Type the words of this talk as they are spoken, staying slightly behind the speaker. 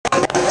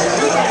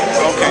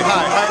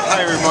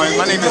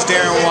name is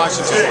Deron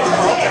Washington.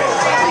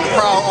 I'm the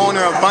proud owner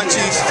of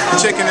Bunchies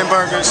Chicken and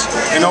Burgers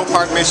in Oak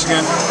Park,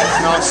 Michigan.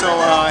 And also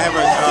I have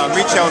a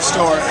retail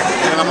store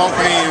that I'm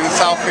opening in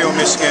Southfield,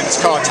 Michigan. It's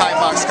called Thai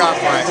Box Scarf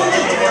Rack.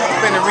 I've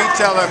been a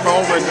retailer for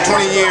over 20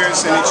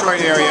 years in the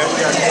Detroit area.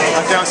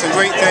 I've done some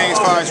great things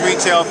as far as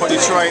retail for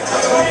Detroit.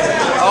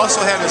 I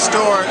also had a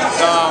store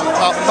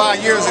about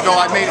 5 years ago.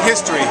 I made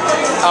history.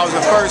 I was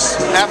the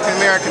first African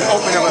American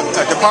opening of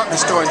a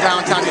department store in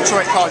downtown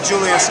Detroit called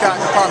Julia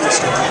Scott Department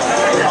Store.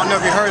 I don't know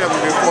if you heard of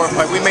it before,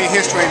 but we made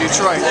history in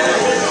Detroit.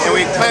 And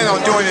we plan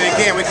on doing it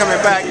again. We're coming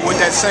back with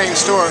that same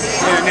store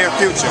in the near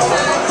future.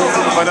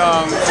 But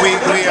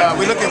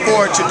we're looking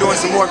forward to doing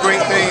some more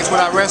great things with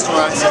our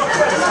restaurants.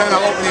 We plan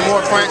on opening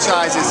more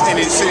franchises in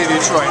the city of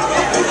Detroit.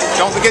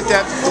 Don't forget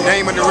that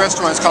name of the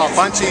restaurant is called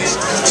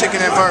Bunchies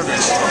Chicken and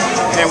Burgers.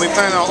 And we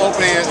plan on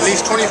opening at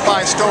least 25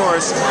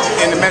 stores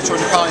in the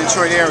metropolitan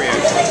Detroit area.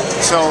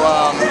 So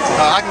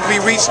I can be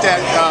reached at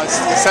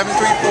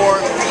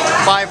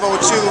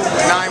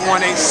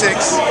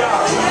 734-502-9186,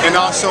 and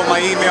also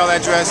my email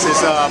address is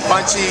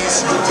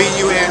bunchies,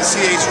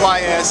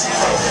 bunchys,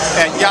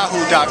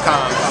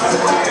 @yahoo.com.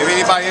 If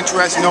anybody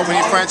interested in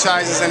opening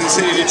franchises in the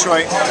city of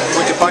Detroit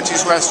with the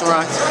Bunchies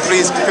restaurant,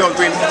 please feel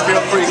free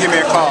to give me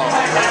a call.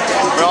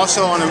 But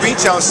also on the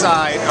retail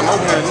side, I'm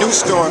opening a new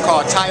store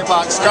called Thai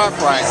Box Scarf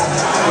Rack,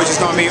 which is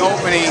going to be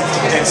opening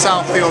in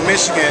Southfield,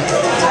 Michigan,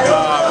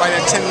 right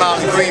at 10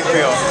 miles in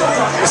Greenfield.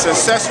 It's an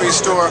accessory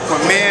store for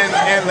men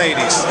and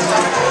ladies.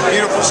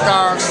 Beautiful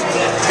scarves,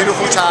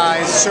 beautiful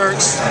ties,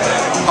 shirts,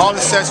 all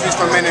accessories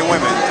for men and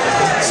women.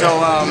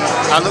 So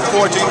I look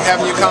forward to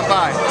having you come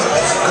by.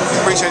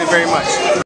 Appreciate it very much.